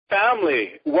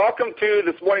Family, welcome to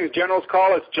this morning's General's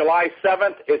Call. It's July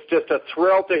 7th. It's just a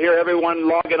thrill to hear everyone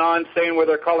logging on, saying where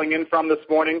they're calling in from this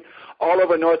morning, all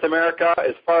over North America,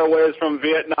 as far away as from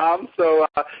Vietnam. So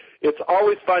it's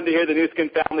always fun to hear the New Skin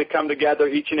family come together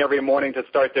each and every morning to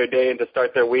start their day and to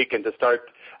start their week and to start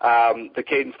the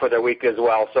cadence for their week as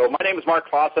well. So my name is Mark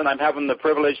Klassen. I'm having the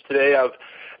privilege today of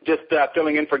just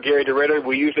filling in for Gary DeRitter.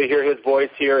 We usually hear his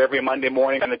voice here every Monday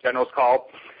morning on the General's Call.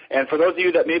 And for those of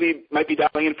you that maybe might be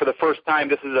dialing in for the first time,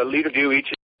 this is a leader do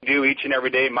each and every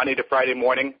day, Monday to Friday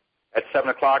morning at 7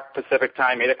 o'clock Pacific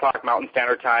time, 8 o'clock Mountain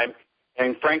Standard Time.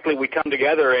 And frankly, we come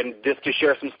together and just to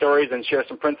share some stories and share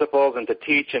some principles and to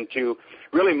teach and to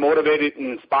really motivate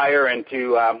and inspire and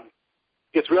to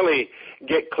just really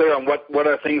get clear on what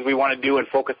are things we want to do and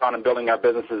focus on in building our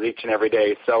businesses each and every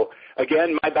day. So,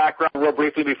 again, my background real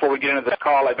briefly before we get into the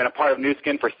call, I've been a part of Nu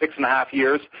Skin for 6.5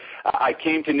 years. I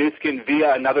came to Nu Skin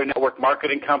via another network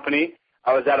marketing company.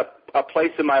 I was at a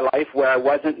place in my life where I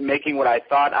wasn't making what I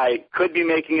thought I could be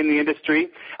making in the industry.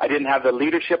 I didn't have the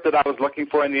leadership that I was looking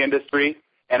for in the industry,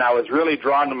 and I was really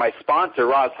drawn to my sponsor,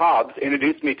 Roz Hobbs,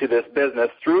 introduced me to this business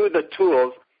through the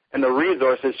tools and the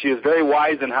resources. She was very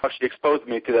wise in how she exposed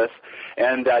me to this.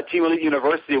 And Team Elite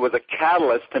University was a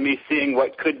catalyst to me seeing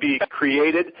what could be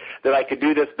created, that I could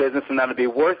do this business and that it would be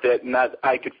worth it, and that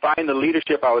I could find the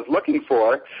leadership I was looking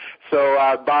for. So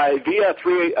via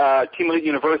Team Elite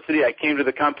University, I came to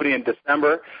the company in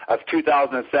December of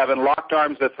 2007, locked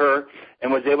arms with her,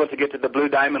 and was able to get to the Blue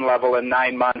Diamond level in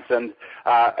 9 months. And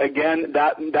again,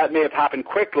 that may have happened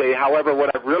quickly. However,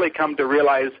 what I've really come to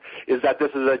realize is that this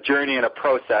is a journey and a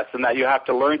process, and that you have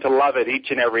to learn to love it each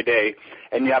and every day.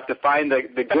 And you have to find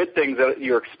the good things that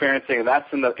you're experiencing, and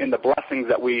that's in the blessings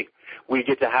that we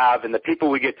get to have and the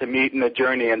people we get to meet in the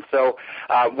journey. And so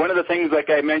one of the things, like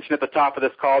I mentioned at the top of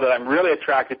this call, that I'm really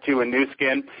attracted to in Nu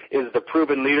Skin is the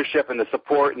proven leadership and the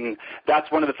support, and that's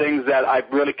one of the things that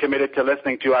I've really committed to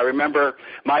listening to. I remember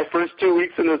my first 2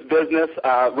 weeks in this business,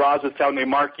 Roz was telling me,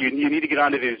 Mark, you need to get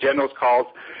onto these General's calls.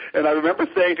 And I remember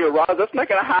saying to her, Roz, that's not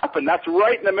going to happen. That's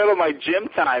right in the middle of my gym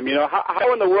time. You know,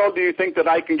 how in the world do you think that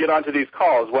I can get onto these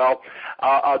calls? Well,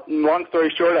 long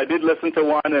story short, I did listen to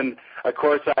one, and of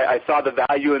course, I saw the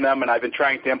value in them, and I've been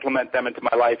trying to implement them into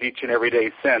my life each and every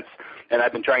day since. And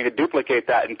I've been trying to duplicate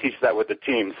that and teach that with the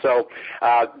team. So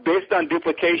based on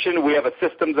duplication, we have a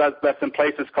system that's in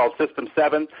place. It's called System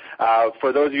 7.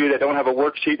 For those of you that don't have a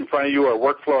worksheet in front of you or a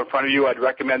workflow in front of you, I'd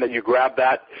recommend that you grab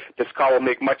that. This call will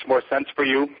make much more sense for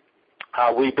you.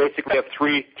 We basically have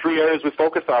three areas we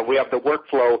focus on. We have the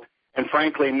workflow, and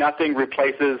frankly, nothing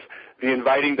replaces the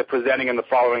inviting, the presenting, and the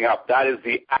following up. That is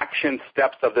the action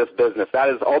steps of this business. That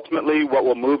is ultimately what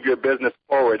will move your business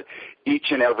forward each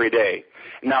and every day.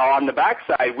 Now, on the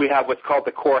backside, we have what's called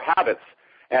the core habits.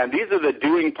 And these are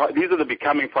the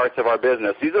becoming parts of our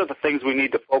business. These are the things we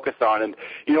need to focus on. And,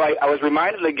 you know, I was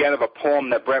reminded again of a poem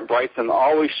that Brent Bryson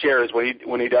always shares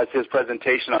when he does his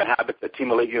presentation on habits at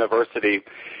Team Elite University.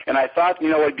 And I thought, you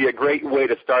know, it would be a great way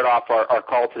to start off our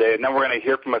call today. And then we're going to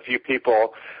hear from a few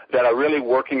people that are really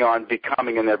working on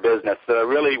becoming in their business, that are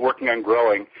really working on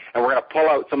growing. And we're going to pull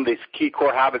out some of these key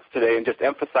core habits today and just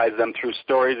emphasize them through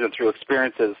stories and through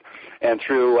experiences and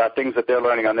through things that they're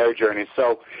learning on their journey.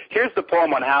 So here's the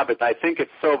poem on habits. I think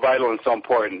it's so vital and so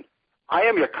important. I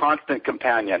am your constant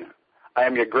companion. I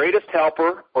am your greatest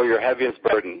helper or your heaviest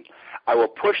burden. I will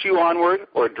push you onward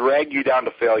or drag you down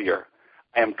to failure.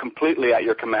 I am completely at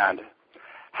your command.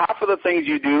 Half of the things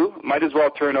you do might as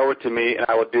well turn over to me, and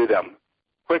I will do them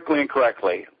quickly and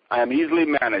correctly. I am easily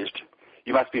managed.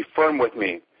 You must be firm with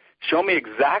me. Show me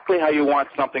exactly how you want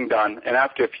something done, and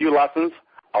after a few lessons,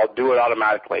 I'll do it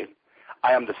automatically.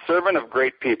 I am the servant of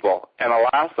great people, and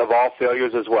alas, of all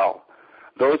failures as well.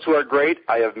 Those who are great,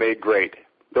 I have made great.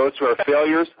 Those who are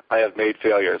failures, I have made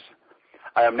failures.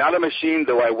 I am not a machine,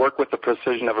 though I work with the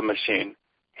precision of a machine,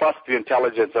 plus the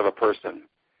intelligence of a person.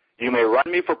 You may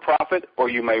run me for profit, or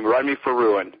you may run me for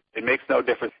ruin. It makes no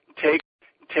difference.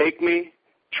 Take me,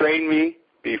 train me,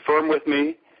 be firm with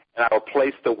me, and I will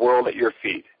place the world at your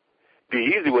feet.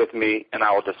 Be easy with me, and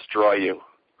I will destroy you.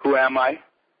 Who am I?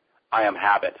 I am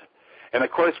habit. And,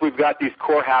 of course, we've got these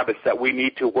core habits that we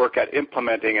need to work at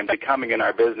implementing and becoming in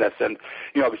our business. And,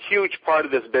 you know, a huge part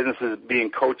of this business is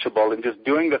being coachable and just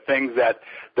doing the things that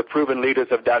the proven leaders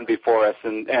have done before us.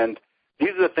 And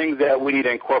these are the things that we need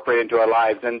to incorporate into our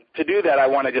lives. And to do that, I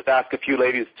want to just ask a few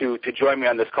ladies to join me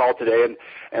on this call today.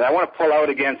 And I want to pull out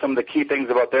again some of the key things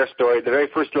about their story. The very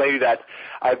first lady that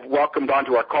I've welcomed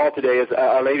onto our call today is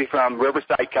a lady from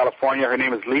Riverside, California. Her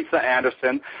name is Lisa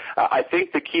Anderson. I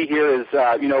think the key here is,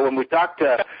 you know, when we talk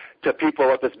to to people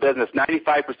with this business.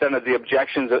 95% of the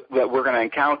objections that we're going to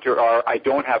encounter are, I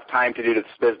don't have time to do this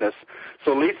business.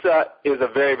 So Lisa is a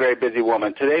very, very busy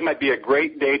woman. Today might be a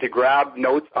great day to grab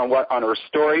notes on her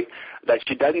story, that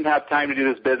she doesn't have time to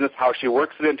do this business, how she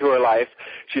works it into her life.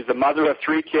 She's the mother of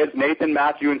 3 kids, Nathan,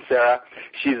 Matthew, and Sarah.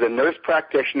 She's a nurse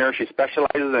practitioner. She specializes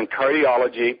in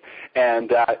cardiology,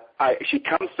 and she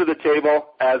comes to the table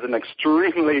as an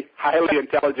extremely highly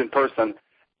intelligent person,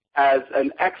 as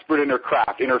an expert in her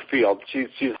craft, in her field.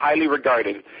 She's highly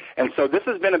regarded. And so this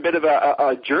has been a bit of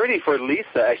a journey for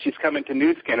Lisa as she's come into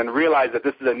Nu Skin and realized that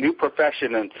this is a new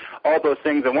profession and all those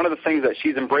things. And one of the things that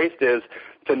she's embraced is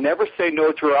to never say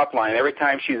no to her upline. Every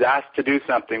time she's asked to do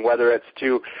something, whether it's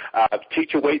to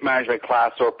teach a weight management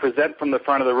class or present from the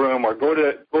front of the room or go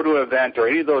to an event or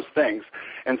any of those things.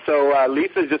 And so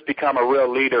Lisa's just become a real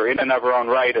leader in and of her own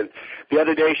right. And the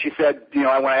other day she said, when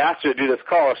I asked her to do this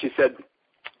call, she said,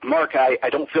 Mark, I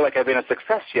don't feel like I've been a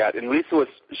success yet. And Lisa was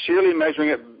sheerly measuring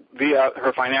it via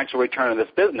her financial return in this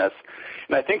business.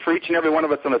 And I think for each and every one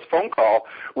of us on this phone call,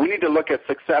 we need to look at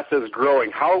success as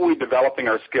growing. How are we developing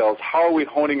our skills? How are we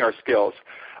honing our skills?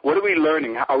 What are we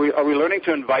learning? Are we learning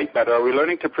to invite better? Are we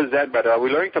learning to present better? Are we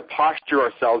learning to posture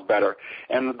ourselves better?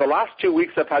 And the last 2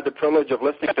 weeks I've had the privilege of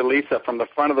listening to Lisa from the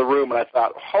front of the room, and I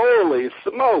thought, holy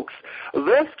smokes,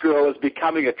 this girl is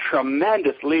becoming a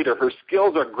tremendous leader. Her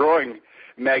skills are growing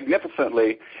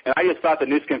magnificently, and I just thought the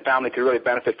Nu Skin family could really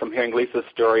benefit from hearing Lisa's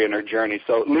story and her journey.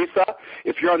 So, Lisa,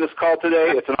 if you're on this call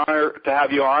today, it's an honor to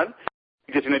have you on.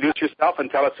 Just introduce yourself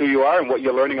and tell us who you are and what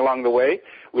you're learning along the way.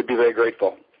 We'd be very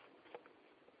grateful.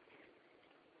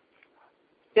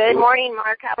 Good morning,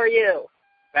 Mark. How are you?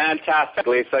 Fantastic,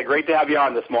 Lisa. Great to have you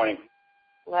on this morning.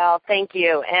 Well, thank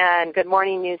you, and good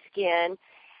morning, Nu Skin.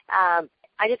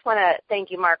 I just want to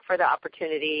thank you, Mark, for the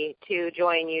opportunity to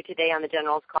join you today on the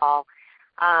General's Call.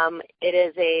 It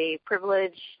is a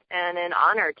privilege and an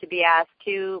honor to be asked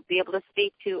to be able to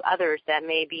speak to others that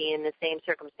may be in the same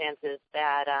circumstances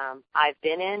that I've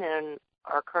been in and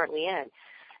are currently in.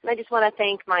 And I just want to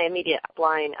thank my immediate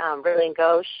upline, Rillian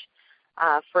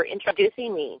Ghosh, for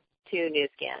introducing me to Nu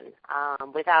Skin.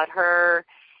 Without her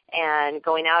and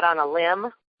going out on a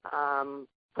limb,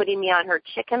 putting me on her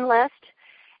chicken list,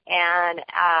 and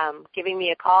giving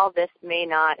me a call, this may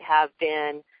not have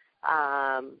been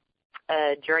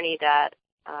a journey that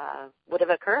would have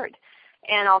occurred.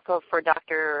 And also for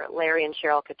Dr. Larry and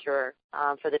Cheryl Couture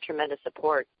for the tremendous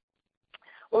support.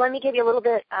 Well, let me give you a little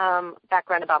bit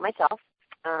background about myself.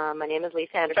 My name is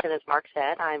Lisa Anderson, as Mark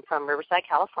said. I'm from Riverside,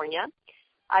 California.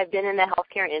 I've been in the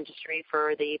healthcare industry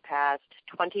for the past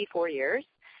 24 years,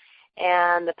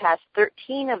 and the past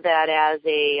 13 of that as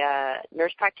a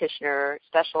nurse practitioner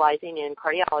specializing in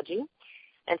cardiology,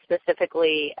 and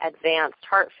specifically advanced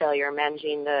heart failure,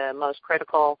 managing the most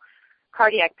critical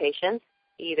cardiac patients,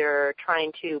 either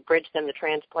trying to bridge them to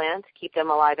transplant, keep them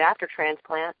alive after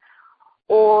transplant,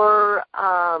 or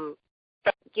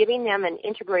giving them an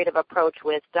integrative approach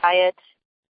with diet,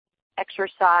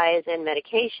 exercise, and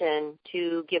medication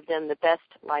to give them the best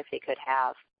life they could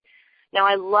have. Now,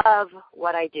 I love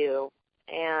what I do,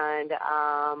 and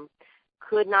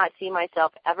could not see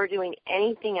myself ever doing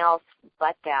anything else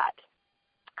but that.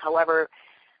 However,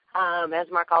 as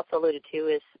Mark also alluded to,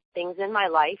 is things in my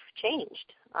life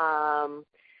changed.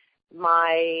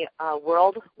 My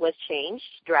world was changed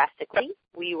drastically.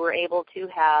 We were able to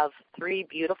have 3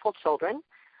 beautiful children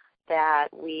that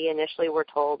we initially were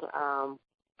told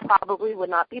probably would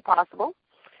not be possible.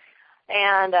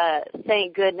 And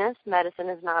thank goodness, medicine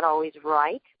is not always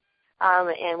right.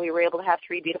 And we were able to have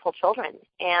 3 beautiful children.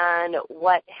 And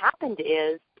what happened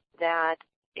is that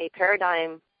a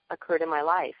paradigm occurred in my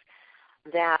life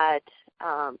that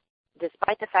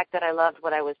despite the fact that I loved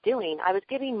what I was doing, I was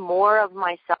giving more of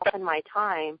myself and my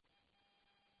time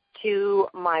to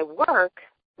my work,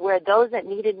 where those that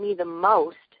needed me the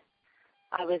most,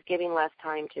 I was giving less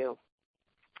time to.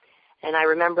 And I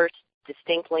remember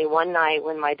distinctly one night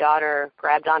when my daughter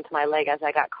grabbed onto my leg as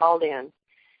I got called in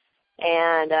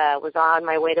and was on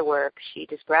my way to work. She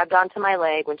just grabbed onto my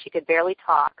leg when she could barely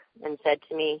talk and said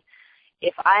to me,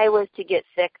 "If I was to get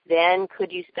sick, then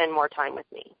could you spend more time with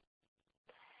me?"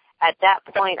 At that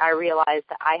point, I realized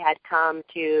that I had come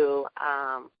to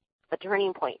a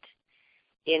turning point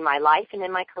in my life and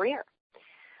in my career.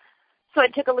 So I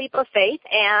took a leap of faith,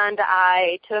 and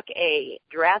I took a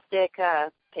drastic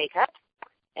pay cut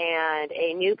and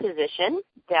a new position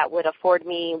that would afford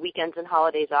me weekends and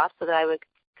holidays off so that I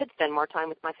could spend more time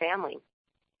with my family.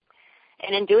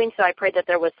 And in doing so, I prayed that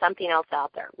there was something else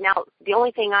out there. Now, the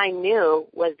only thing I knew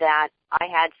was that I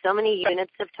had so many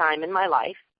units of time in my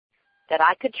life that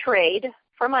I could trade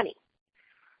for money.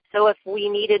 So if we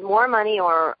needed more money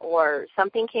or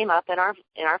something came up in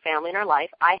our family, in our life,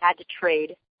 I had to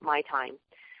trade my time.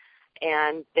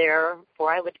 And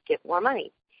therefore I would get more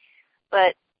money.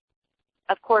 But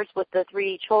of course, with the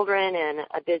 3 children and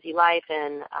a busy life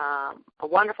and a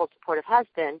wonderful supportive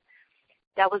husband,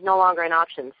 that was no longer an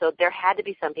option. So there had to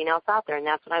be something else out there, and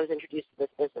that's when I was introduced to this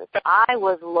business. I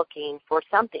was looking for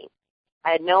something.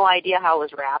 I had no idea how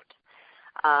it was wrapped.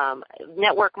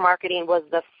 Network marketing was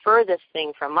the furthest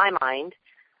thing from my mind.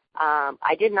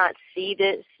 I did not see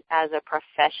this as a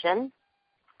profession.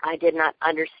 I did not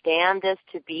understand this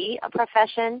to be a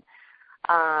profession.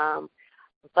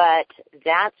 But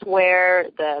that's where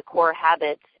the core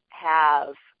habits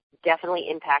have definitely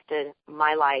impacted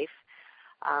my life.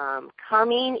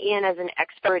 Coming in as an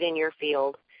expert in your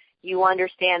field, you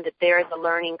understand that there is a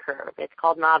learning curve. It's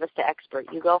called novice to expert.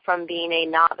 You go from being a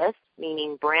novice,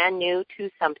 meaning brand new, to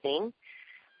something.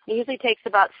 It usually takes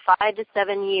about 5 to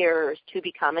 7 years to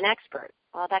become an expert.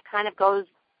 Well, that kind of goes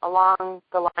along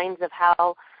the lines of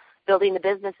how building the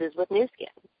business is with Nu Skin.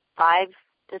 5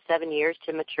 to 7 years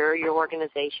to mature your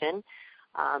organization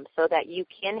so that you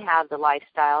can have the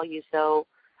lifestyle you so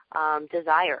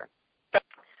desire.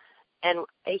 And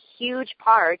a huge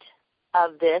part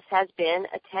of this has been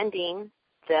attending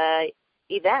the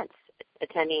events,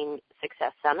 attending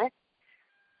Success Summit,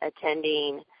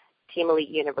 attending Team Elite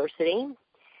University.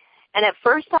 And at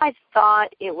first I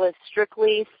thought it was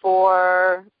strictly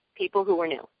for people who were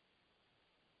new,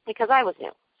 because I was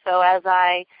new. So as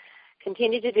I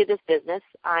continued to do this business,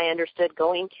 I understood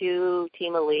going to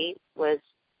Team Elite was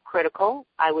critical.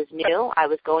 I was new. I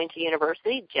was going to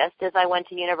university just as I went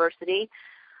to university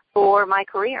for my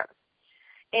career.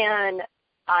 And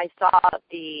I saw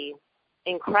the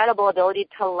incredible ability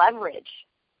to leverage.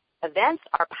 Events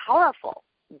are powerful.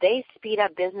 They speed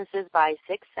up businesses by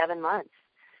 6-7 months.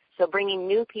 So bringing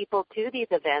new people to these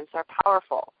events are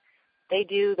powerful. They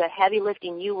do the heavy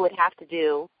lifting you would have to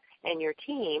do and your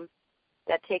team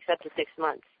that takes up to 6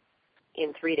 months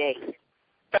in 3 days.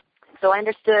 So I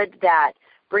understood that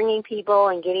bringing people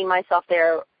and getting myself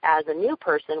there as a new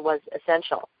person was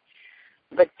essential.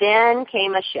 But then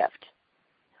came a shift.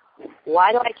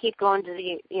 Why do I keep going to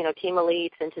the Team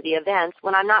Elites and to the events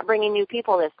when I'm not bringing new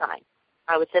people this time?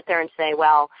 I would sit there and say,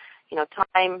 well,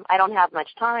 time, I don't have much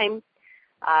time.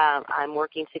 I'm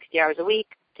working 60 hours a week,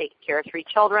 taking care of 3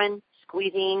 children,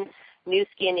 squeezing Nu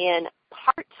Skin in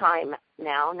part-time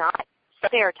now, not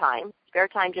spare time. Spare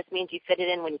time just means you fit it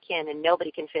in when you can, and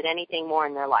nobody can fit anything more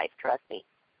in their life, trust me.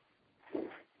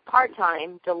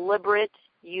 Part-time, deliberate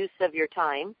use of your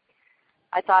time.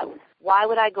 I thought, why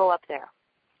would I go up there?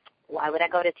 Why would I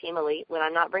go to Team Elite when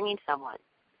I'm not bringing someone?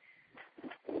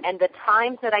 And the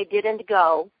times that I didn't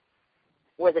go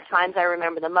were the times I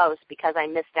remember the most because I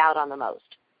missed out on the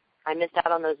most. I missed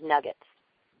out on those nuggets.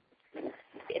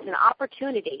 It's an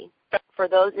opportunity for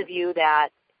those of you that,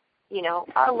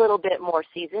 are a little bit more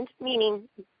seasoned, meaning,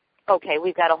 okay,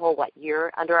 we've got a whole,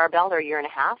 year under our belt or a year and a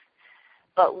half,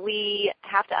 but we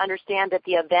have to understand that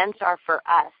the events are for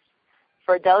us,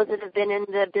 for those that have been in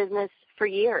the business for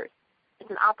years. It's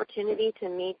an opportunity to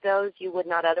meet those you would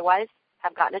not otherwise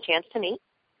have gotten a chance to meet.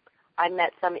 I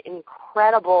met some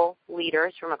incredible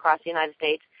leaders from across the United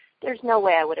States. There's no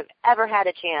way I would have ever had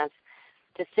a chance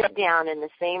to sit down in the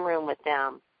same room with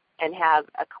them and have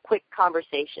a quick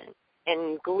conversation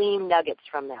and glean nuggets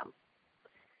from them.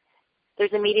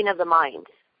 There's a meeting of the minds.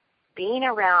 Being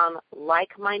around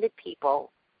like-minded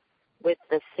people with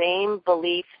the same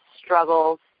belief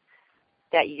struggles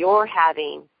that you're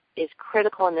having is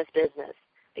critical in this business,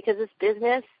 because this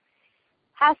business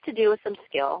has to do with some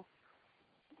skill,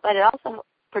 but it also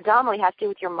predominantly has to do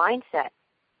with your mindset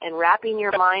and wrapping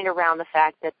your mind around the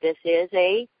fact that this is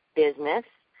a business,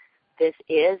 this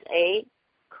is a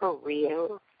career,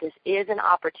 this is an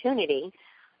opportunity,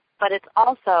 but it's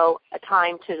also a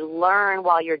time to learn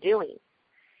while you're doing.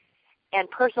 And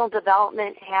personal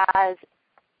development has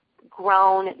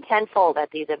grown tenfold at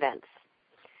these events.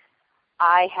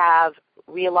 I have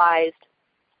realized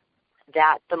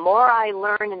that the more I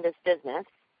learn in this business,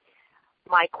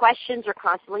 my questions are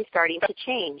constantly starting to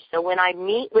change. So when I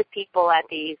meet with people at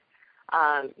these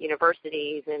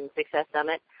universities and Success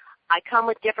Summit, I come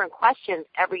with different questions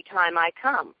every time I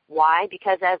come. Why?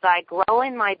 Because as I grow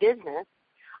in my business,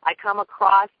 I come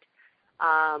across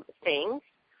things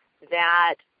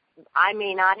that I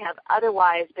may not have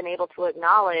otherwise been able to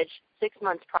acknowledge 6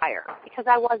 months prior because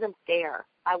I wasn't there.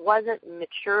 I wasn't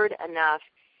matured enough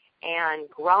and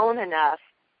grown enough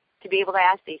to be able to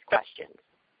ask these questions.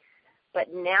 But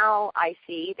now I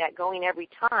see that going every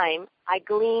time, I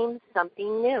glean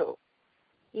something new.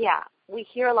 Yeah, we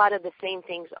hear a lot of the same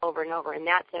things over and over, and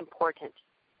that's important.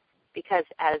 because,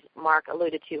 as Mark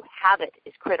alluded to, habit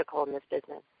is critical in this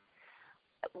business.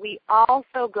 We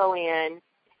also go in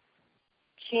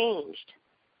changed.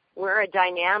 We're a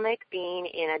dynamic being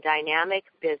in a dynamic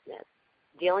business,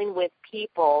 dealing with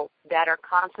people that are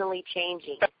constantly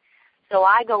changing. So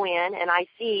I go in and I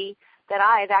see that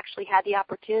I've actually had the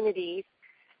opportunities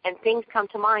and things come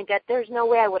to mind that there's no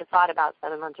way I would have thought about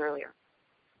 7 months earlier.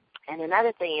 And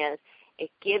another thing is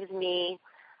it gives me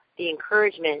the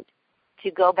encouragement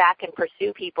to go back and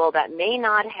pursue people that may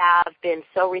not have been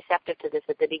so receptive to this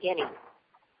at the beginning.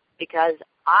 Because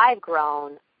I've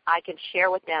grown, I can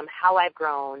share with them how I've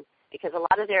grown, because a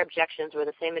lot of their objections were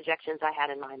the same objections I had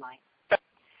in my mind.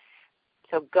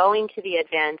 So going to the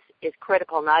events is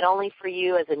critical, not only for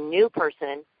you as a new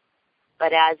person,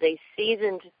 but as a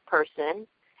seasoned person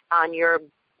on your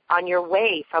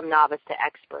way from novice to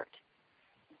expert.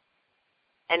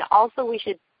 And also we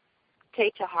should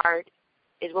take to heart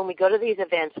is when we go to these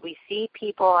events, we see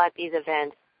people at these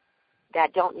events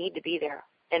that don't need to be there.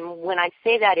 And when I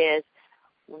say that is,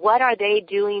 what are they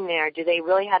doing there? Do they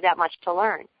really have that much to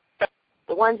learn?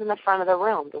 The ones in the front of the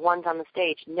room, the ones on the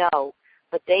stage, no.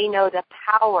 But they know the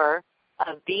power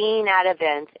of being at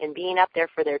events and being up there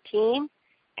for their team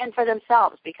and for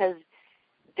themselves, because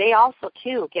they also,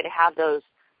 too, get to have those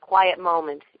quiet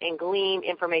moments and glean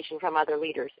information from other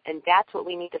leaders. And that's what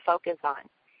we need to focus on,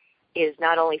 is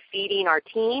not only feeding our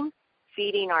team,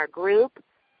 feeding our group,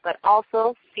 but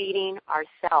also feeding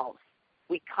ourselves.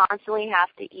 We constantly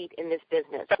have to eat in this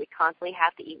business. We constantly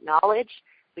have to eat knowledge.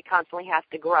 We constantly have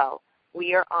to grow.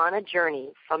 We are on a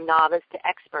journey from novice to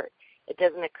expert. It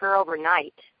doesn't occur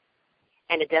overnight,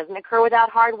 and it doesn't occur without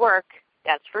hard work,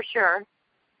 that's for sure,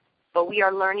 but we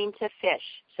are learning to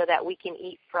fish so that we can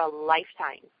eat for a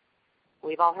lifetime.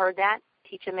 We've all heard that.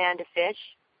 Teach a man to fish,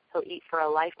 he'll eat for a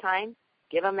lifetime.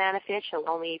 Give a man a fish, he'll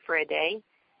only eat for a day.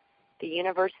 The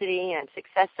university and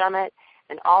Success Summit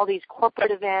and all these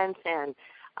corporate events and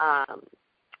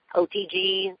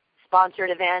OTG-sponsored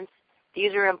events,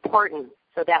 these are important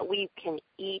so that we can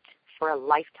eat for a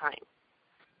lifetime.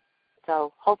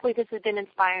 So hopefully this has been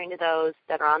inspiring to those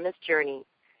that are on this journey.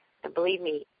 And believe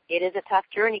me, it is a tough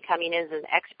journey coming in as an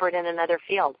expert in another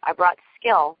field. I brought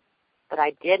skill, but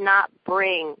I did not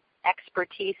bring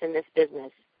expertise in this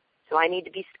business. So I need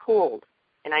to be schooled,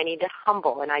 and I need to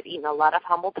humble, and I've eaten a lot of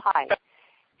humble pie,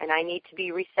 and I need to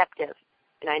be receptive,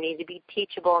 and I need to be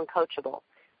teachable and coachable.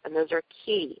 And those are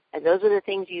key. And those are the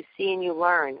things you see and you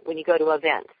learn when you go to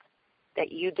events,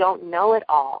 that you don't know it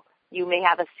all. You may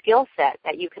have a skill set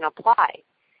that you can apply,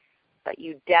 but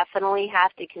you definitely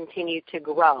have to continue to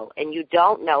grow, and you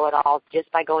don't know it all just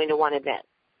by going to one event.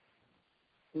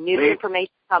 New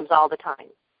information comes all the time.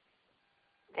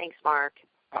 Thanks, Mark.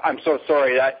 I'm so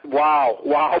sorry. Wow.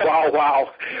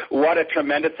 What a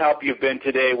tremendous help you've been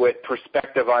today with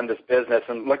perspective on this business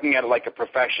and looking at it like a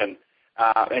profession.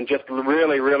 And just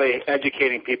really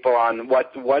educating people on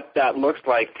what that looks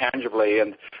like tangibly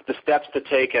and the steps to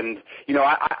take. And, you know,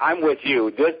 I'm with you.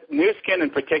 This Nu Skin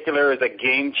in particular is a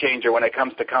game changer when it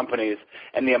comes to companies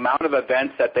and the amount of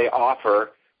events that they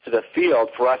offer to the field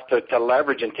for us to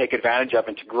leverage and take advantage of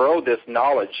and to grow this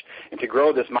knowledge and to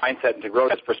grow this mindset and to grow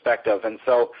this perspective. And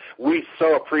so we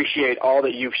so appreciate all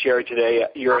that you've shared today.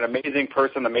 You're an amazing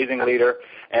person, amazing leader,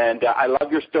 and I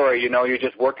love your story. You know, you're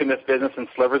just working this business in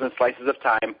slivers and slices of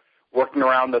time, working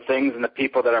around the things and the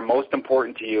people that are most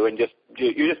important to you, and you're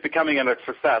just becoming a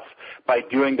success by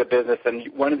doing the business.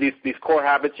 And one of these core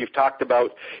habits you've talked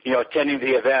about, you know, attending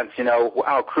the events, you know,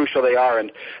 how crucial they are. And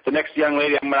the next young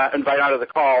lady I'm going to invite onto the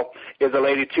call is a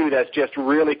lady, too, that's just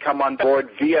really come on board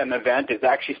via an event. It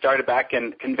actually started back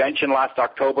in convention last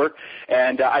October.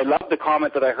 And I love the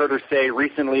comment that I heard her say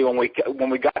recently when we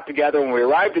got together, when we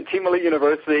arrived at Team Elite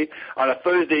University on a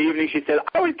Thursday evening. She said,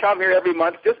 I would come here every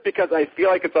month just because I feel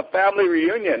like it's a family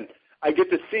reunion. I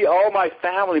get to see all my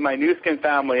family, my Nu Skin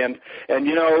family, and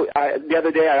you know, the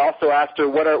other day I also asked her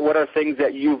what are things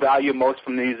that you value most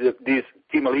from these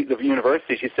Team Elite of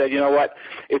University. She said, you know what,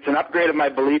 it's an upgrade of my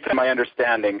belief and my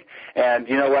understanding. And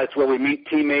you know what, it's where we meet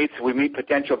teammates, we meet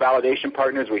potential validation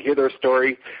partners, we hear their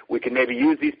story, we can maybe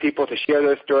use these people to share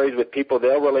their stories with people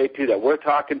they'll relate to that we're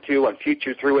talking to on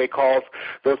future three-way calls,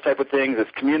 those type of things.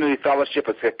 It's community fellowship,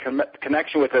 it's a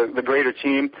connection with the greater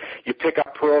team. You pick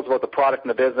up pearls about the product and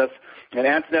the business. And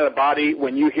Antoinette Abadi,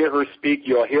 when you hear her speak,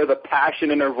 you'll hear the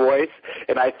passion in her voice,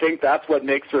 and I think that's what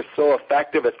makes her so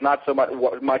effective. It's not so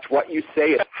much what you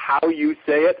say, it's how you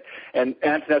say it. And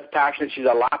Antoinette's passionate. She's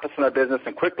a lapis in our business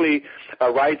and quickly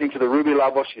rising to the ruby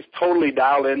level. She's totally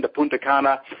dialed into Punta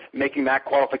Cana, making that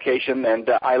qualification. And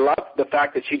I love the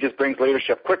fact that she just brings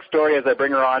leadership. Quick story as I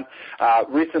bring her on.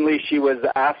 Recently, she was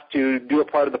asked to do a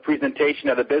part of the presentation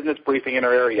at a business briefing in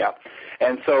her area.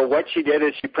 And so what she did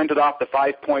is she printed off the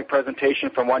 5-point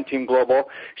presentation from One Team Global.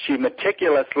 She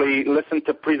meticulously listened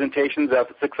to presentations of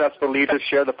successful leaders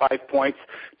share the 5 points,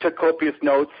 took copious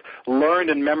notes,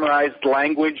 learned and memorized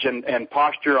language and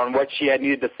posture on what she had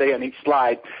needed to say on each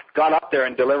slide, got up there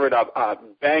and delivered a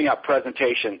bang-up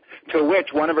presentation, to which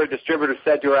one of her distributors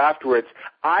said to her afterwards,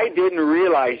 "I didn't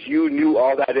realize you knew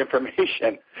all that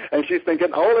information." And she's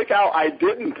thinking, holy cow, I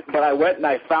didn't, but I went and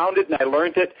I found it and I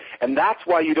learned it. And that's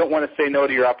why you don't want to say no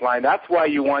to your upline. That's why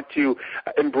you want to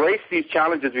embrace these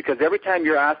challenges, because every time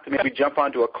you're asked to maybe jump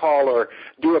onto a call or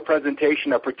do a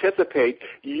presentation or participate,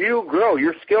 you grow,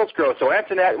 your skills grow. So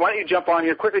Antoinette, why don't you jump on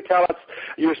here, quickly tell us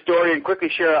your story and quickly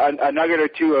share a nugget or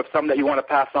two of some that you want to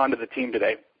pass on to the team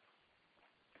today.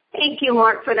 Thank you,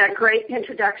 Mark, for that great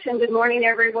introduction. Good morning,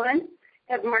 everyone.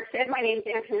 As Mark said, my name is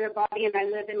Antoinette Abadi, and I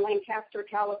live in Lancaster,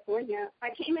 California. I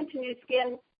came into Nu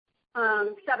Skin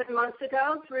 7 months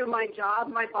ago through my job,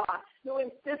 my boss, who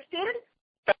insisted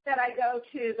that I go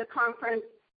to the conference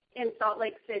in Salt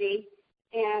Lake City.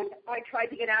 And I tried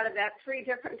to get out of that 3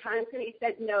 different times, and he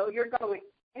said, no, you're going,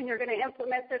 and you're going to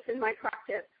implement this in my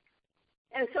practice.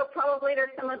 And so probably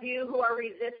there's some of you who are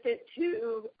resistant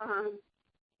to,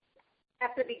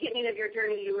 at the beginning of your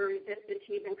journey, you were resistant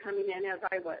to even coming in as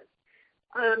I was.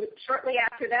 Shortly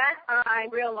after that, I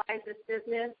realized this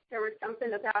business, there was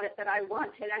something about it that I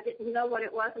wanted. I didn't know what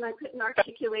it was, and I couldn't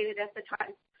articulate it at the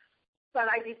time. But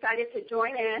I decided to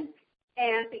join in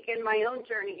and begin my own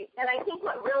journey. And I think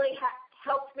what really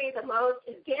helped me the most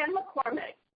is Dan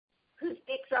McCormick, who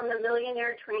speaks on the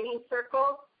Millionaire Training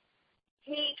Circle.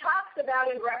 He talks about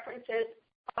and references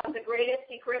The Greatest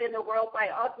Secret in the World by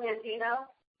Og Mandino.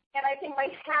 And I think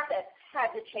my habits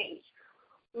had to change.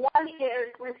 One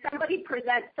is when somebody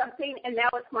presents something and now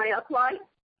it's my upline,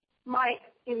 my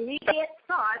immediate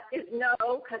thought is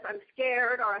no, because I'm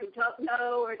scared or I don't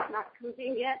know or it's not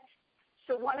convenient.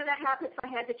 So one of the habits I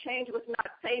had to change was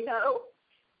not say no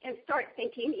and start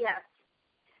thinking yes,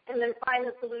 and then find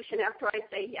the solution after I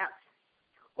say yes,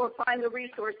 or find the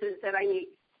resources that I need.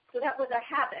 So that was a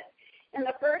habit. And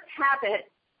the first habit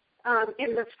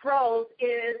in the scrolls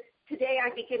is today I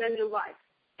begin a new life.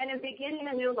 And in beginning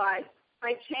a new life,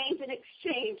 I change and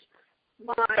exchange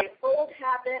my old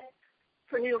habit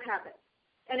for new habits.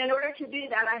 And in order to do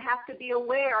that, I have to be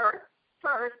aware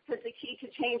first, because the key to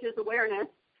change is awareness.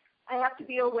 I have to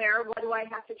be aware, what do I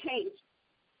have to change?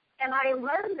 And I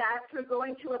learned that through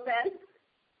going to events,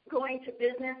 going to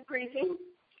business briefings,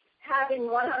 having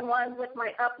one-on-ones with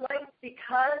my uplines,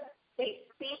 because they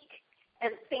speak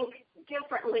and think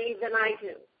differently than I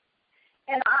do.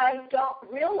 And I don't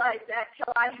realize that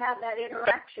till I have that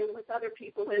interaction with other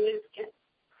people in Nu Skin.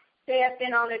 They have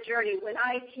been on a journey. When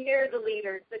I hear the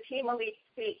leaders, the team elites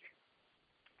speak,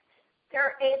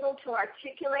 they're able to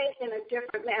articulate in a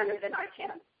different manner than I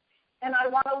can. And I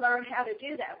want to learn how to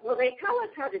do that. Well, they tell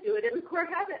us how to do it in the core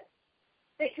habits.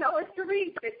 They tell us to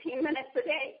read 15 minutes a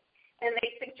day, and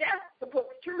they suggest the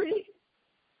books to read.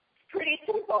 It's pretty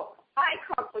simple. I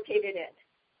complicated it.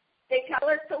 They tell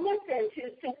us to listen to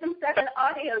System 7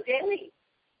 audio daily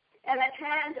and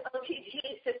attend OTG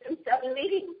System 7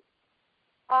 meetings.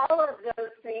 All of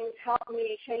those things help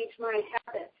me change my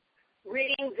habits.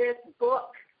 Reading this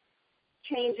book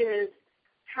changes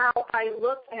how I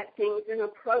look at things and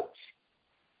approach.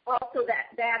 Also,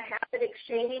 that habit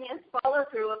exchanging is follow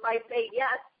through. If I say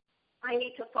yes, I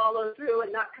need to follow through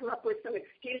and not come up with some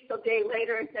excuse a day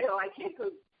later and say, oh, I can't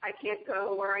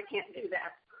go, or I can't do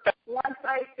that. Once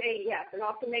I say yes, it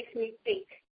also makes me think.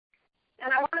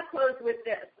 And I want to close with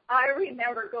this. I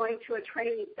remember going to a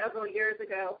training several years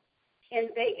ago in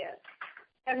Vegas.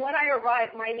 And when I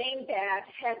arrived, my name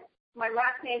badge my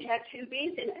last name had 2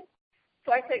 B's in it.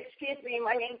 So I said, excuse me,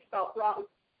 my name's spelled wrong.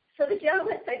 So the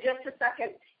gentleman said, just a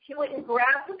second. He went and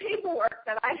grabbed the paperwork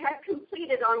that I had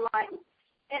completed online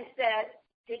and said,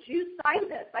 did you sign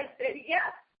this? I said,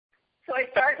 yes. So I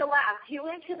started to laugh. He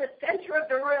went to the center of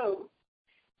the room,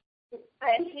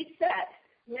 and he said,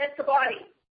 Miss Abadi,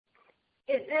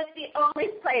 is this the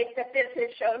only place that this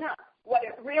has shown up? What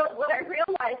I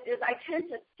realized is I tend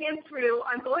to skim through.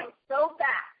 I'm going so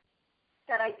fast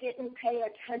that I didn't pay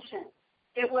attention.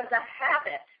 It was a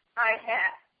habit I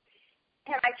had.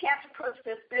 And I can't approach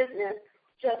this business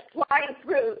just flying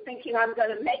through thinking I'm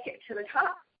going to make it to the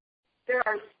top. There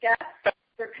are steps.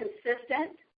 They're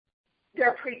consistent.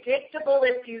 They're predictable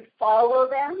if you follow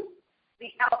them, the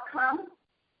outcome.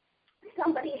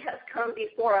 Somebody has come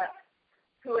before us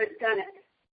who has done it.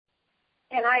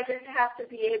 And I just have to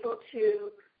be able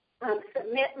to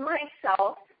submit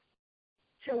myself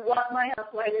to what my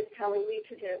upline is telling me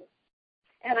to do.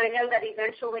 And I know that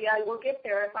eventually I will get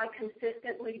there if I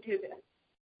consistently do this.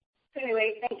 So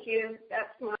anyway, thank you. That's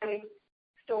my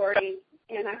story,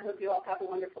 and I hope you all have a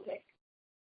wonderful day.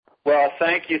 Well,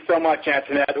 thank you so much,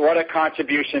 Antoinette. What a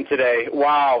contribution today.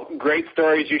 Wow, great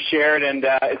stories you shared, and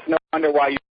it's no wonder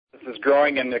why this is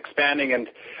growing and expanding, and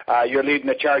you're leading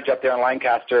the charge up there in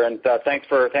Lancaster. And thanks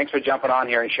for jumping on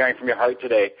here and sharing from your heart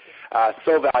today.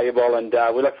 So valuable, and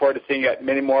we look forward to seeing you at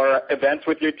many more events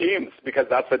with your teams, because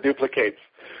that's what duplicates.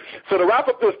 So to wrap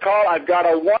up this call, I've got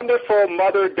a wonderful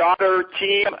mother-daughter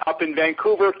team up in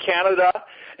Vancouver, Canada.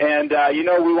 And,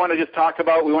 we want to just talk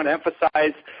about, we want to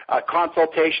emphasize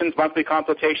consultations, monthly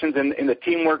consultations in the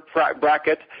teamwork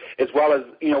bracket, as well as,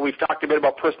 we've talked a bit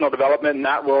about personal development in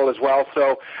that role as well.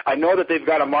 So I know that they've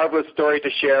got a marvelous story to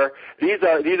share. These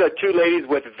are two ladies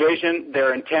with vision.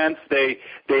 They're intense. They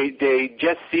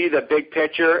just see the big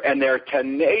picture, and they're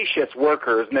tenacious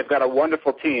workers, and they've got a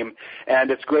wonderful team.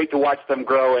 And it's great to watch them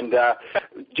grow. And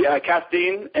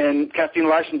Castine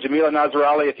Lush and Jamila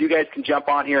Nazarali, if you guys can jump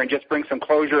on here and just bring some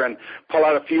closure and pull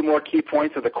out a few more key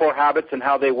points of the core habits and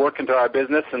how they work into our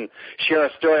business and share a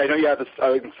story. I know you have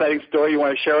an exciting story you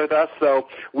want to share with us, so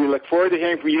we look forward to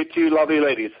hearing from you two lovely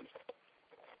ladies.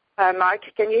 Mark,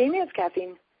 can you hear me? It's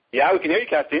Kathleen. Yeah, we can hear you,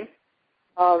 Kathleen.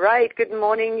 All right. Good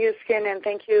morning, New Skin, and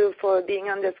thank you for being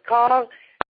on this call.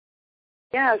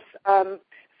 Yes, as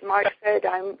Mark said,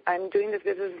 I'm doing this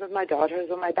business with my daughter,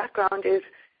 so my background is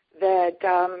that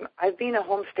I've been a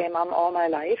homestay mom all my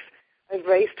life. I've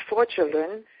raised 4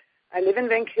 children. I live in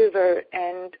Vancouver,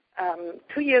 and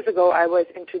 2 years ago I was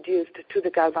introduced to the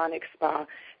galvanic spa,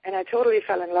 and I totally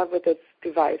fell in love with this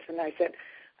device. And I said,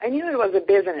 I knew it was a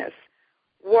business.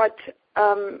 What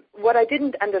I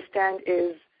didn't understand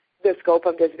is the scope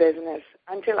of this business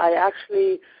until I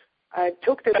actually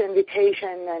took this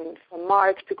invitation and for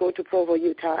Mark to go to Provo,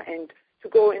 Utah, and to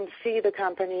go and see the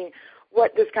company,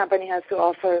 what this company has to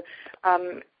offer,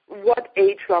 what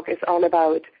ageLOC is all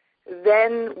about.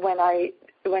 Then when I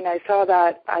saw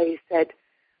that, I said,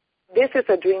 this is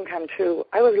a dream come true.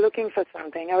 I was looking for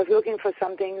something. I was looking for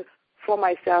something for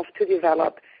myself to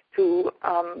develop, to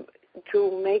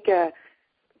make a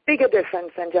bigger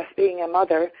difference than just being a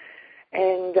mother.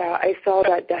 And I saw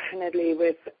that definitely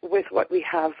with what we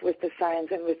have, with the science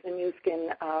and with the New Skin,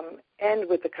 and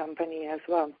with the company as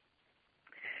well.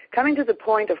 Coming to the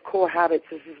point of core habits,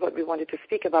 this is what we wanted to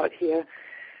speak about here,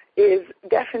 is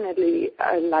definitely,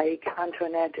 like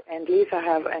Antoinette and Lisa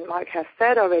have and Mark have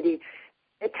said already,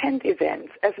 attend events,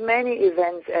 as many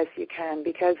events as you can,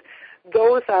 because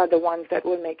those are the ones that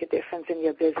will make a difference in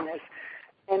your business.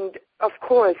 And, of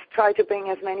course, try to bring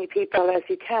as many people as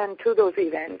you can to those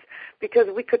events, because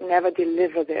we could never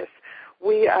deliver this.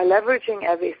 We are leveraging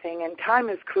everything, and time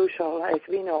is crucial, as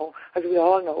we know, as we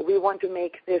all know. We want to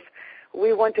make this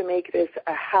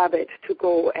a habit to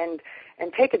go and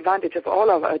take advantage of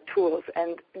all of our tools,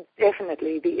 and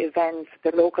definitely the events,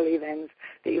 the local events,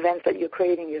 the events that you're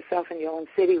creating yourself in your own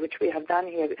city, which we have done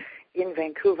here in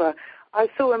Vancouver, are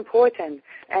so important,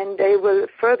 and they will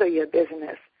further your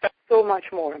business so much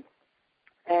more.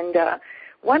 And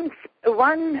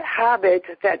one habit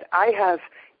that I have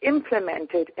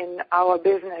implemented in our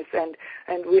business,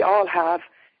 and we all have,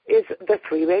 is the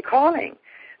 3-way calling.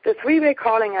 The 3-way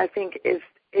calling, I think, is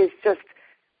just,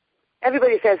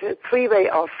 everybody says 3-way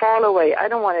or fall away. I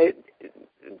don't want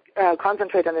to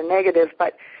concentrate on the negative,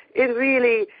 but it's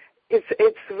really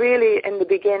in the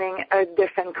beginning a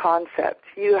different concept.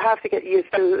 You have to get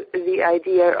used to the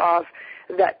idea of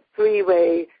that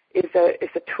 3-way is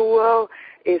a tool,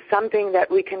 is something that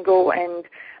we can go and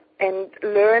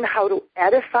learn how to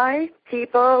edify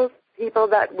people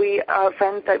that we are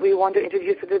friends that we want to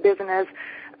introduce to the business,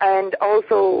 and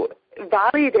also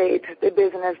validate the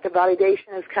business. The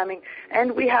validation is coming,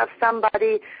 and we have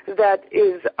somebody that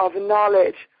is of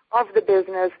knowledge of the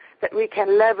business that we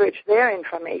can leverage their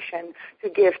information to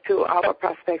give to our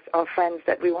prospects or friends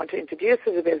that we want to introduce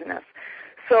to the business.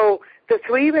 So the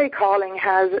 3-way calling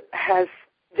has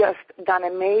just done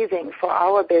amazing for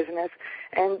our business,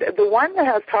 and the one that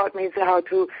has taught me how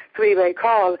to 3-way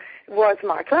call was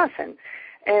Mark Klassen.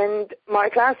 And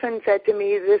Mark Klassen said to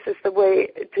me, this is the way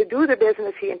to do the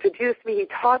business. He introduced me. He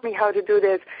taught me how to do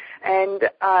this. And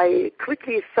I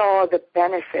quickly saw the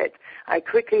benefit. I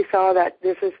quickly saw that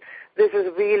this is this is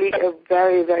really a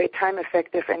very, very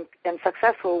time-effective and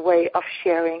successful way of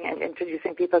sharing and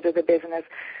introducing people to the business.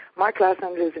 Mark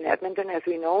Klassen lives in Edmonton, as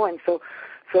we know, and so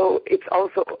it's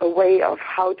also a way of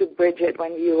how to bridge it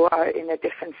when you are in a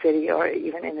different city or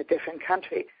even in a different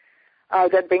country.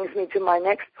 That brings me to my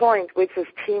next point, which is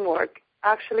teamwork.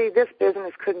 Actually, this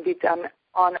business couldn't be done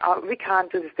we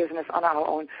can't do this business on our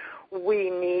own. We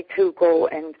need to go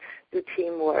and do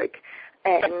teamwork.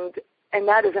 And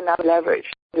that is another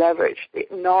leverage, the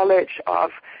knowledge of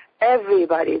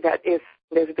everybody that is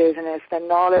in this business, the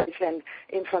knowledge and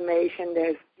information.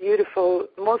 There's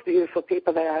most beautiful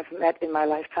people that I've met in my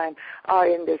lifetime are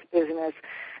in this business.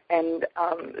 And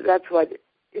that's what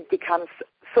it becomes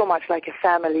so much like a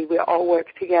family. We all work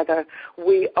together.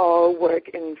 We all work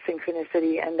in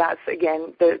synchronicity, and that's,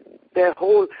 again, the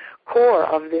whole core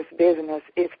of this business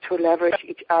is to leverage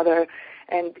each other.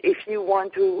 And if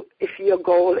your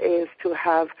goal is to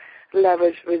have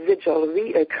leverage residual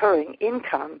reoccurring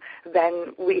income,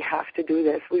 then we have to do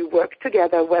this. We work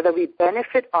together, whether we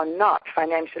benefit or not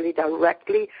financially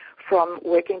directly from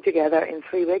working together in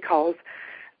three-way calls.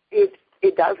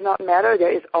 It does not matter.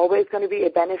 There is always going to be a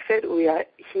benefit. We are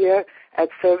here at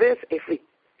service. If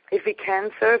we can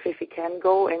serve, if we can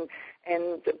go and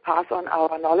pass on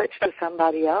our knowledge to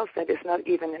somebody else that is not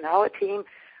even in our team,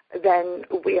 then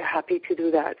we are happy to do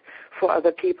that for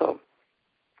other people.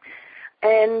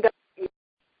 And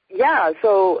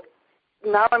so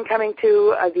now I'm coming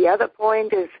to the other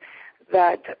point is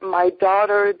that my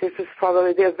daughter, this is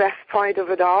probably the best point of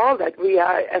it all, that we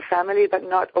are a family, but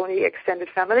not only extended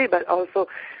family, but also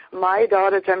my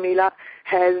daughter Jamila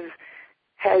has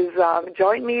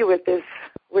joined me with this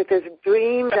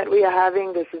dream that we are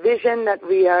having, this vision that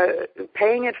we are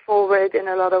paying it forward in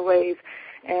a lot of ways.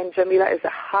 And Jamila is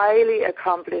a highly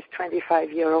accomplished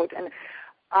 25-year-old, and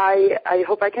I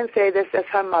hope I can say this as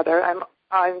her mother.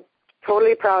 I'm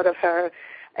totally proud of her.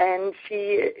 And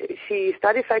she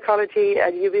studies psychology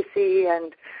at UBC,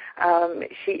 and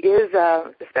she is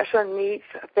a special needs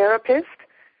therapist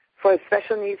for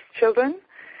special needs children.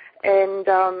 And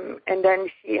then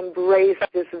she embraced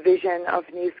this vision of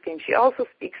Nu Skin. She also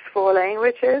speaks 4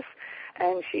 languages,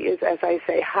 and she is, as I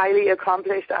say, highly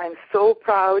accomplished. I'm so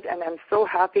proud, and I'm so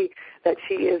happy that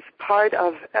she is part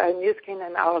of Nu Skin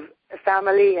and our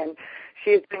family, and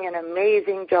she is doing an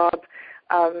amazing job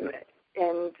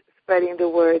and spreading the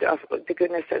word of the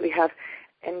goodness that we have.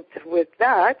 And with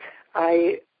that,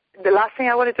 the last thing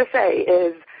I wanted to say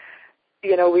is,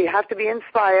 we have to be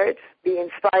inspired, be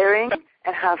inspiring,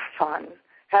 and have fun.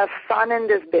 Have fun in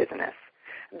this business.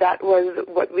 That was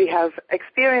what we have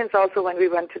experienced also when we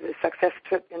went to the success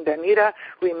trip in Bermuda.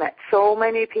 We met so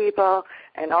many people,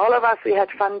 and all of us, we had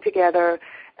fun together.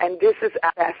 And this is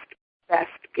the best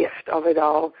gift of it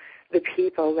all, the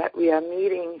people that we are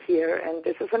meeting here. And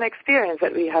this is an experience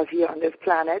that we have here on this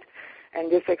planet. And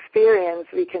this experience,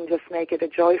 we can just make it a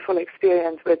joyful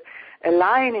experience with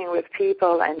aligning with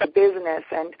people and the business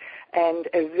and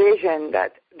a vision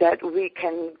that we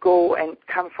can go and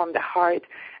come from the heart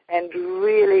and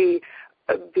really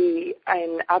be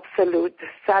in absolute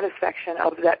satisfaction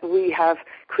of that we have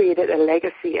created a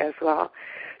legacy as well.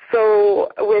 So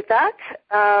with that,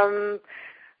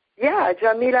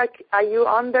 Jamila, are you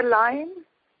on the line?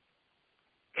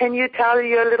 Can you tell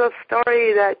your little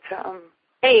story that...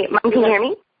 Hey, Mom, can you hear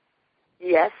me?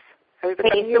 Yes.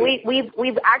 Okay, so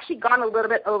we've actually gone a little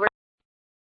bit over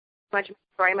much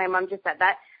story. My mom just said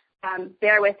that.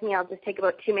 Bear with me. I'll just take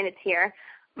about 2 minutes here.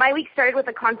 My week started with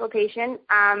a consultation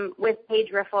with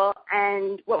Paige Riffle,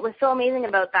 and what was so amazing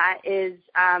about that is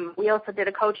we also did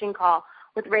a coaching call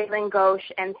with Raylan Ghosh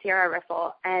and Sierra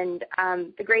Riffle, and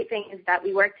the great thing is that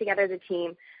we worked together as a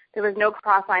team. There was no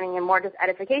cross-lining and more just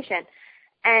edification.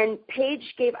 And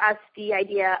Paige gave us the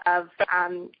idea of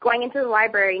going into the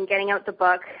library and getting out the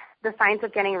book, The Science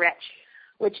of Getting Rich,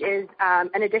 which is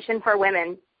an edition for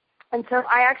women. And so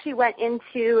I actually went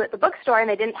into the bookstore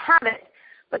and I didn't have it.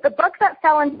 But the book that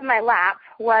fell into my lap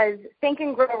was Think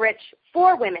and Grow Rich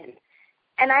for Women.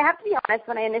 And I have to be honest,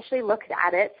 when I initially looked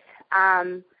at it,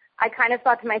 I kind of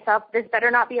thought to myself, this better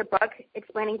not be a book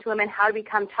explaining to women how to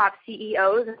become top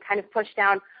CEOs and kind of push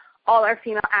down all our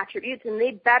female attributes, and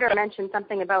they better mention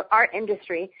something about our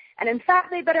industry. And in fact,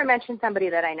 they better mention somebody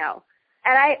that I know.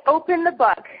 And I opened the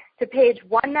book to page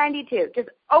 192, just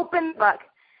open the book,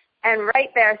 and right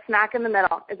there, smack in the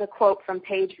middle, is a quote from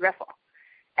Paige Riffle.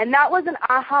 And that was an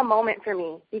aha moment for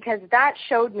me, because that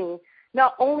showed me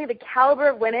not only the caliber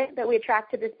of women that we attract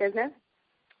to this business,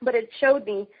 but it showed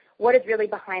me what is really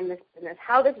behind this business,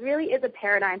 how this really is a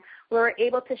paradigm where we're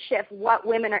able to shift what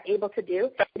women are able to do.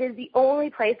 It is the only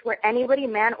place where anybody,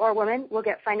 man or woman, will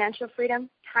get financial freedom,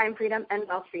 time freedom, and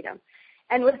wealth freedom.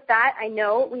 And with that, I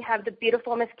know we have the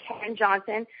beautiful Miss Karen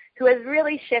Johnson, who has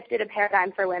really shifted a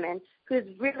paradigm for women, who's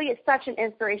really such an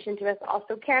inspiration to us all.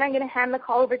 So, Karen, I'm going to hand the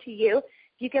call over to you.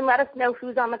 If you can let us know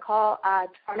who's on the call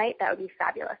tomorrow night, that would be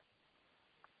fabulous.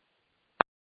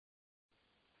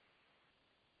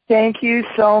 Thank you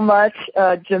so much,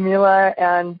 Jamila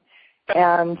and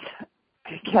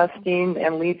Kestine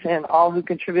and Lisa and all who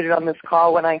contributed on this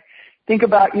call. When I think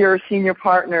about your senior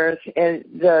partners,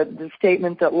 the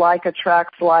statement that like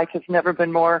attracts like has never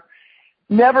been more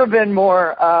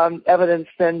evidence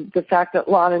than the fact that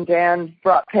Lon and Dan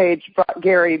brought Paige, brought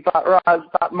Gary, brought Roz,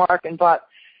 brought Mark, and brought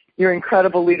your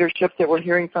incredible leadership that we're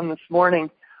hearing from this morning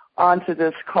onto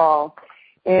this call.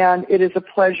 And it is a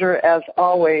pleasure, as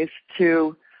always,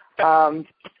 to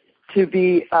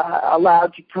be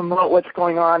allowed to promote what's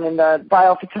going on in the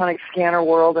biophotonic scanner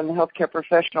world and the healthcare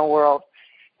professional world.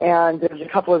 And there's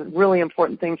a couple of really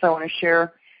important things I want to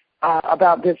share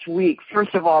about this week.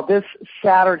 First of all, this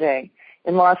Saturday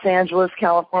in Los Angeles,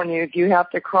 California, if you have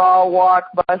to crawl, walk,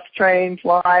 bus, train,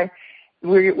 fly,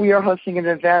 we are hosting an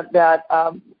event that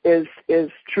is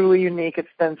truly unique. It's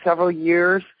been several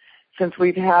years since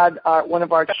we've had one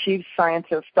of our chief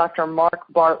scientists, Dr. Mark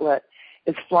Bartlett,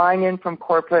 is flying in from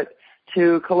corporate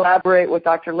to collaborate with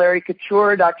Dr. Larry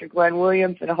Couture, Dr. Glenn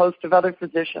Williams, and a host of other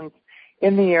physicians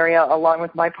in the area, along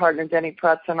with my partner, Denny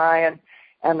Pretz, and I,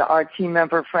 and our team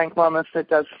member, Frank Lomas, that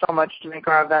does so much to make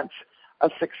our events a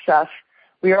success.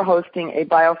 We are hosting a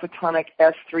biophotonic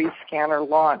S3 scanner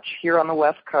launch here on the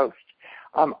West Coast.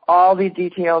 All the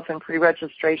details and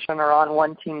pre-registration are on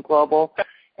One Team Global,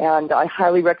 and I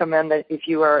highly recommend that if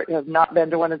you have not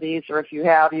been to one of these, or if you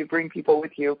have, you bring people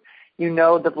with you. You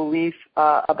know the belief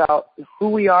about who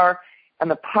we are and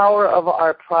the power of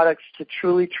our products to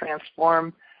truly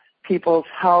transform people's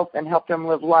health and help them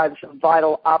live lives of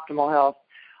vital, optimal health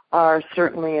are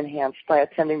certainly enhanced by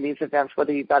attending these events,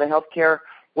 whether you've got a healthcare,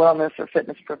 wellness, or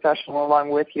fitness professional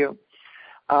along with you.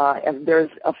 And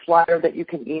there's a flyer that you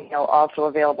can email also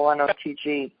available on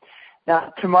OTG.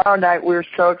 Now, tomorrow night, we're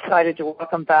so excited to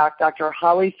welcome back Dr.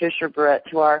 Holly Fisher-Britt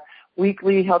to our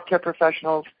weekly healthcare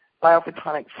professionals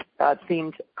biophotonics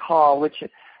themed call, which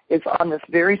is on this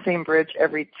very same bridge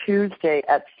every Tuesday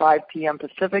at 5 p.m.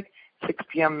 Pacific, 6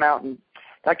 p.m. Mountain.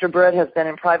 Dr. Britt has been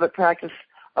in private practice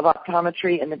of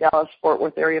optometry in the Dallas-Fort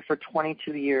Worth area for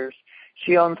 22 years.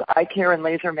 She owns eye care and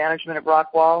laser management at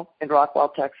Rockwall in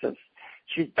Rockwall, Texas.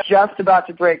 She's just about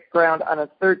to break ground on a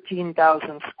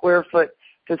 13,000 square foot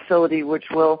facility which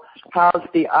will house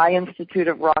the Eye Institute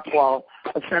of Rockwall,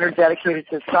 a center dedicated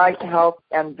to sight, health,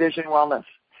 and vision wellness.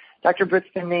 Dr. Britt's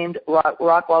been named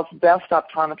Rockwall's best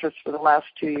optometrist for the last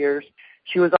 2 years.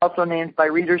 She was also named by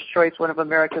Reader's Choice one of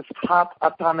America's top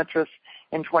optometrists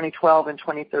in 2012 and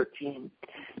 2013.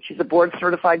 She's a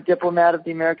board-certified diplomat of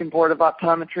the American Board of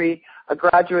Optometry, a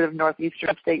graduate of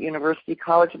Northeastern State University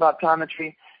College of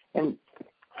Optometry, and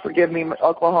forgive me,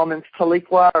 Oklahomans,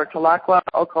 Tahlequah,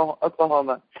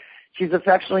 Oklahoma. She's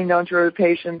affectionately known to her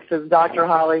patients as Dr.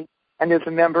 Holly, and is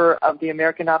a member of the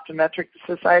American Optometric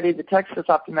Society, the Texas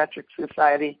Optometric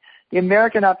Society, the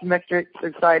American Optometric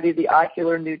Society, the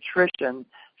Ocular Nutrition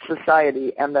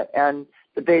Society, and the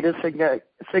Beta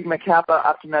Sigma Kappa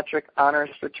Optometric Honors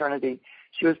Fraternity.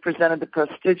 She was presented the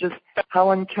prestigious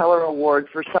Helen Keller Award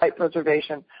for Sight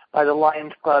Preservation by the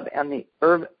Lions Club and the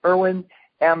Irwin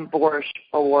M. Borsch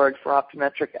Award for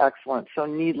Optometric Excellence. So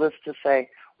needless to say,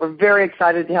 we're very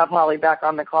excited to have Holly back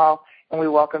on the call, and we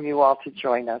welcome you all to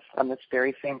join us on this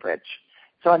very same bridge.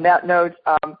 So on that note,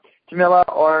 Jamila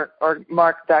or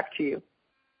Mark, back to you.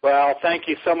 Well, thank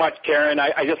you so much, Karen.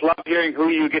 I just love hearing who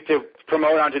you get to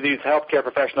promote onto these healthcare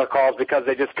professional calls because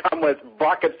they just come with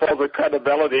buckets full of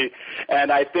credibility,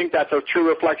 and I think that's a true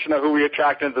reflection of who we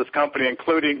attract into this company,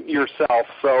 including yourself.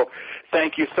 So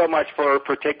thank you so much for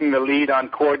taking the lead on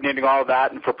coordinating all of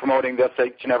that and for promoting this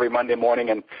each and every Monday morning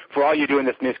and for all you do in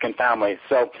this Newskin family.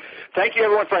 So thank you,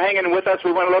 everyone, for hanging with us.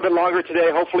 We went a little bit longer today.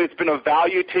 Hopefully it's been of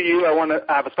value to you. I want to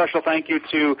have a special thank you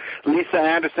to Lisa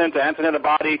Anderson, to Antonetta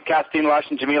Body, Kastine Lush,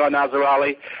 and Jamila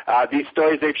Nazarali. These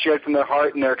stories they've shared from their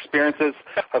heart and their experiences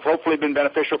have hopefully been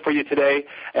beneficial for you today.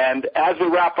 And as we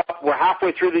wrap up, we're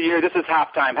halfway through the year. This is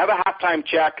halftime. Have a halftime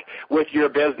check with your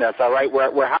business, all right?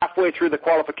 We're halfway through the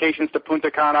qualifications to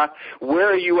Punta Cana.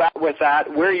 Where are you at with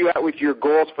that? Where are you at with your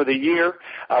goals for the year?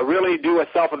 Really do a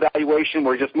self-evaluation.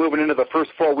 We're just moving into the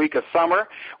first full week of summer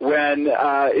when,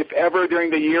 if ever during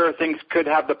the year things could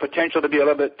have the potential to be a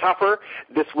little bit tougher,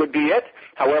 this would be it.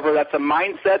 However, that's a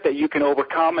mindset that you can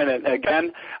overcome and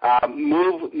again,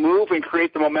 move and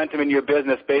create the momentum in your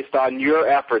business based on your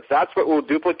efforts. That's what we'll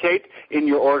duplicate in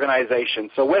your organization.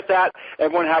 So with that,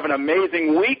 everyone have an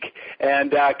amazing week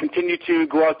and continue to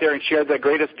go out there and share the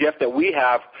greatest gift that we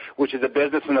have, which is a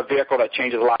business and a vehicle that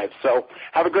changes lives. So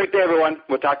have a great day, everyone.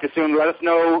 We'll talk to you soon. Let us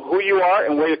know who you are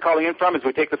and where you're calling in from as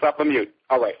we take this off of mute.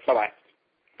 All right. Bye-bye.